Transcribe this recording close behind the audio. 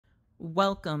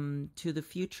Welcome to the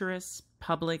Futurist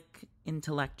Public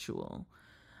Intellectual.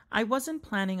 I wasn't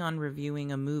planning on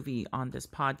reviewing a movie on this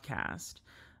podcast,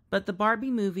 but the Barbie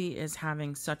movie is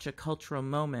having such a cultural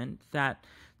moment that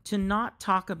to not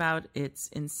talk about its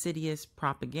insidious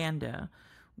propaganda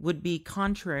would be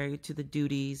contrary to the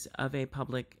duties of a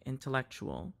public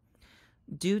intellectual.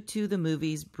 Due to the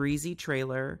movie's breezy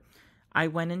trailer, I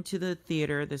went into the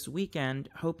theater this weekend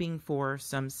hoping for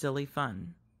some silly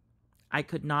fun. I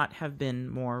could not have been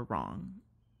more wrong.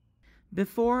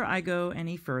 Before I go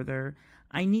any further,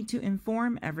 I need to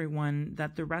inform everyone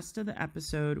that the rest of the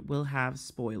episode will have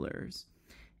spoilers.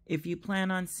 If you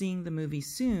plan on seeing the movie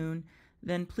soon,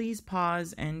 then please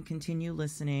pause and continue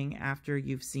listening after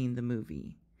you've seen the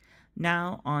movie.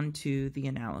 Now on to the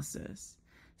analysis.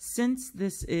 Since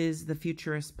this is the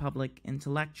Futurist Public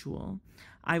Intellectual,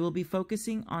 I will be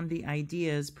focusing on the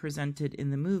ideas presented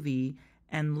in the movie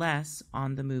and less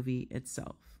on the movie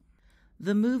itself.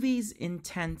 The movie's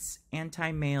intense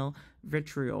anti-male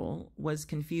vitriol was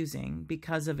confusing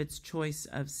because of its choice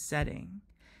of setting.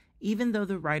 Even though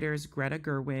the writers Greta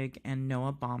Gerwig and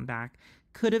Noah Baumbach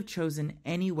could have chosen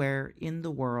anywhere in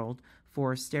the world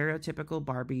for stereotypical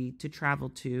Barbie to travel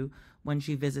to when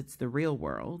she visits the real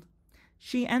world,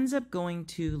 she ends up going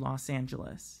to Los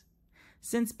Angeles.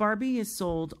 Since Barbie is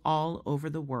sold all over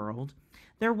the world,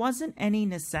 there wasn't any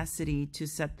necessity to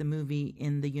set the movie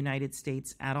in the United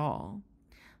States at all.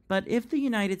 But if the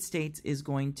United States is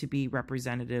going to be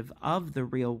representative of the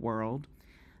real world,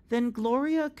 then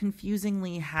Gloria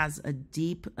confusingly has a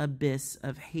deep abyss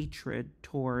of hatred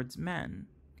towards men.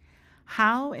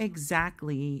 How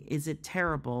exactly is it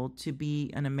terrible to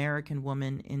be an American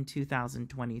woman in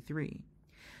 2023?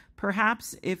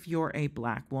 Perhaps if you're a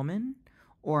black woman,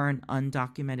 or an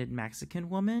undocumented Mexican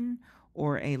woman,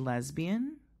 or a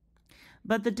lesbian.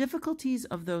 But the difficulties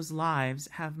of those lives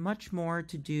have much more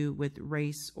to do with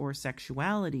race or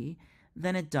sexuality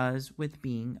than it does with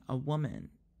being a woman.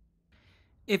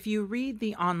 If you read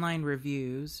the online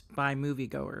reviews by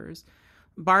moviegoers,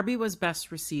 Barbie was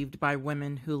best received by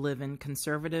women who live in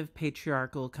conservative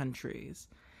patriarchal countries.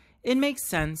 It makes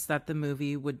sense that the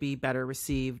movie would be better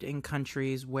received in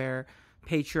countries where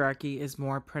patriarchy is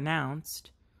more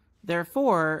pronounced.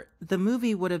 Therefore, the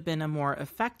movie would have been a more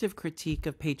effective critique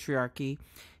of patriarchy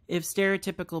if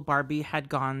stereotypical Barbie had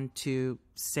gone to,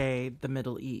 say, the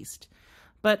Middle East.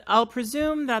 But I'll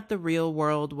presume that the real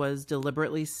world was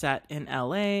deliberately set in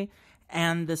LA,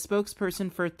 and the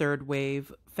spokesperson for third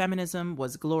wave feminism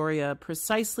was Gloria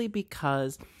precisely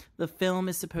because the film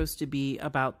is supposed to be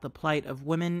about the plight of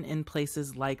women in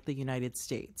places like the United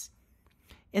States.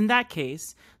 In that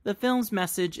case, the film's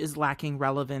message is lacking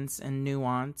relevance and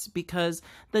nuance because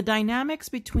the dynamics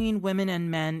between women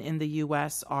and men in the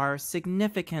U.S. are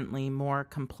significantly more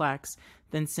complex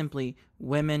than simply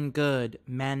women good,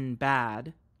 men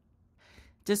bad.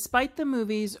 Despite the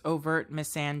movie's overt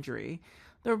misandry,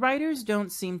 the writers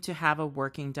don't seem to have a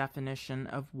working definition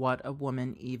of what a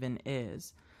woman even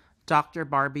is. Dr.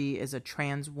 Barbie is a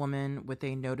trans woman with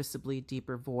a noticeably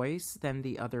deeper voice than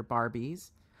the other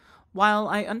Barbies. While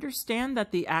I understand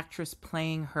that the actress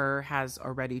playing her has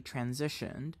already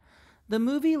transitioned, the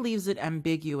movie leaves it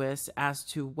ambiguous as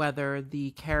to whether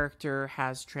the character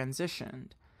has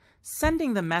transitioned,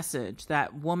 sending the message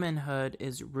that womanhood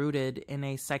is rooted in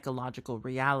a psychological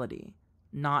reality,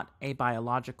 not a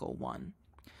biological one.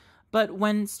 But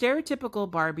when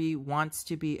stereotypical Barbie wants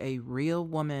to be a real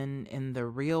woman in the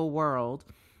real world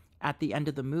at the end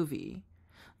of the movie,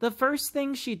 the first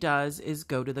thing she does is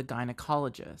go to the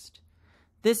gynecologist.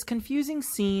 This confusing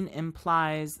scene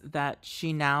implies that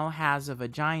she now has a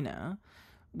vagina,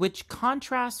 which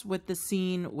contrasts with the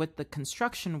scene with the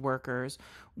construction workers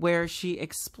where she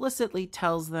explicitly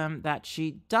tells them that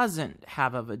she doesn't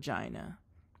have a vagina.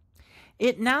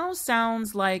 It now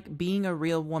sounds like being a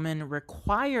real woman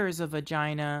requires a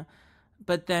vagina,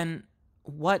 but then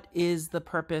what is the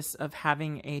purpose of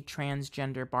having a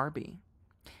transgender Barbie?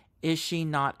 Is she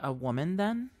not a woman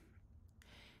then?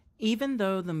 Even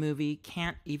though the movie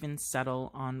can't even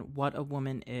settle on what a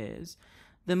woman is,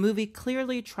 the movie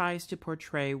clearly tries to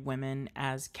portray women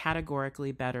as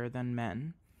categorically better than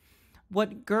men.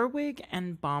 What Gerwig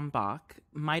and Baumbach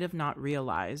might have not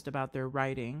realized about their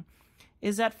writing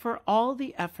is that for all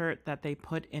the effort that they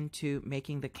put into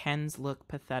making the Kens look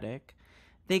pathetic,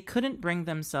 they couldn't bring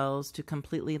themselves to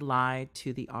completely lie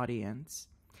to the audience.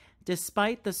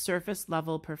 Despite the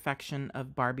surface-level perfection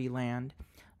of Barbie Land,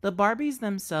 the Barbies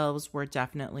themselves were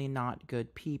definitely not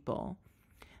good people.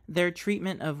 Their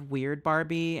treatment of Weird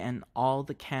Barbie and all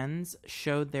the Kens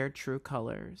showed their true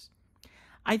colors.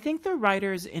 I think the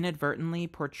writers inadvertently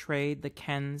portrayed the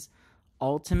Kens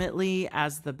ultimately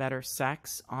as the better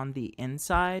sex on the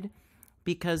inside,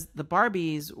 because the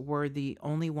Barbies were the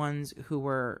only ones who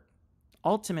were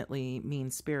ultimately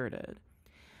mean-spirited.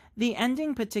 The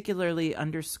ending particularly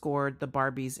underscored the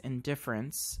Barbies'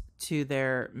 indifference to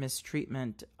their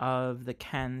mistreatment of the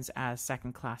Kens as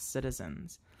second-class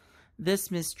citizens.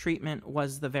 This mistreatment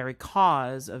was the very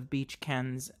cause of Beach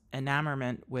Ken's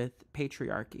enamorment with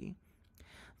patriarchy.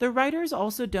 The writers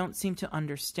also don't seem to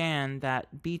understand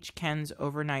that Beach Ken's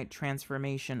overnight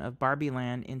transformation of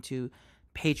Barbieland into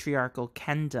patriarchal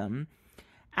Kendom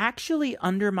actually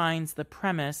undermines the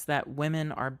premise that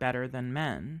women are better than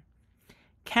men.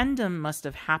 Kendom must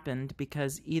have happened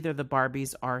because either the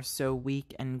Barbies are so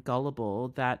weak and gullible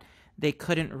that they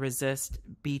couldn't resist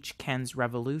Beach Ken's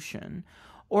revolution,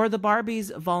 or the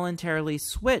Barbies voluntarily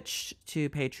switched to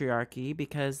patriarchy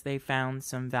because they found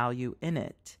some value in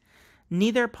it.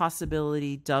 Neither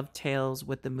possibility dovetails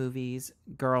with the movie's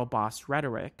girl boss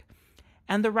rhetoric,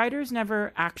 and the writers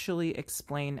never actually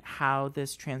explain how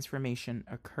this transformation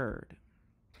occurred.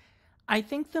 I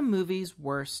think the movie's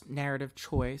worst narrative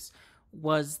choice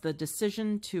was the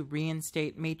decision to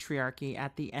reinstate matriarchy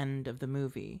at the end of the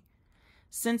movie.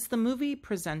 Since the movie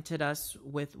presented us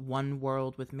with one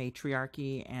world with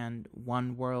matriarchy and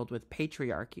one world with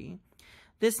patriarchy,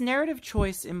 this narrative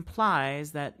choice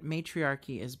implies that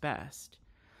matriarchy is best.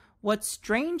 What's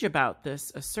strange about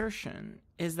this assertion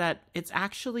is that it's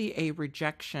actually a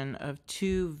rejection of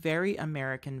two very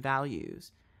American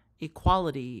values,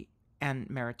 equality and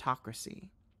meritocracy.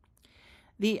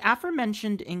 The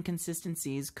aforementioned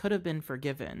inconsistencies could have been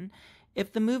forgiven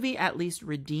if the movie at least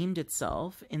redeemed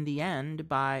itself in the end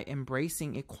by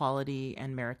embracing equality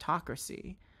and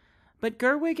meritocracy. But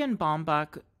Gerwig and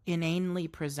Baumbach inanely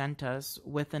present us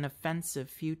with an offensive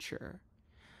future.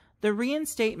 The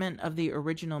reinstatement of the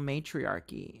original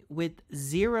matriarchy with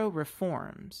zero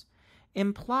reforms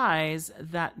implies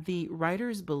that the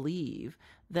writers believe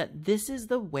that this is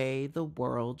the way the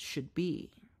world should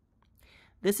be.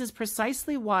 This is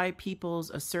precisely why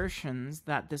people's assertions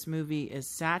that this movie is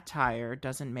satire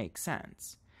doesn't make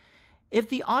sense. If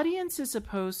the audience is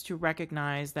supposed to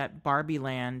recognize that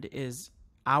Barbieland is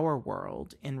our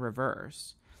world in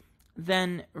reverse,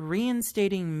 then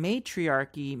reinstating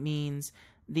matriarchy means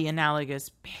the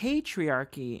analogous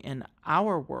patriarchy in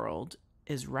our world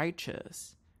is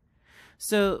righteous.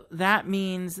 So that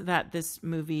means that this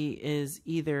movie is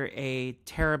either a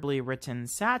terribly written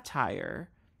satire,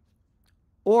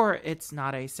 or it's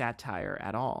not a satire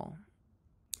at all.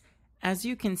 As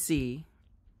you can see,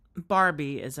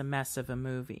 Barbie is a mess of a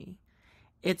movie.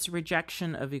 Its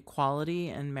rejection of equality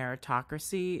and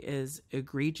meritocracy is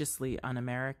egregiously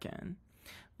un-American,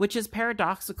 which is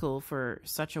paradoxical for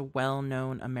such a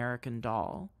well-known American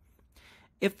doll.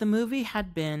 If the movie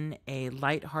had been a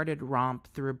lighthearted romp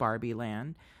through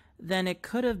Barbieland, then it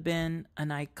could have been an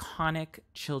iconic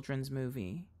children's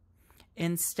movie.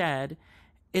 Instead,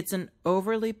 it's an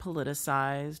overly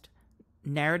politicized,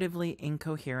 narratively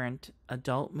incoherent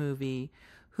adult movie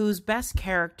whose best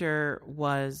character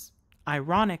was,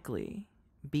 ironically,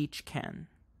 Beach Ken.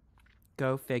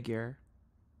 Go figure.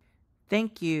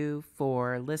 Thank you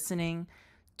for listening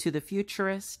to The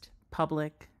Futurist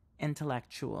Public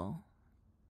Intellectual.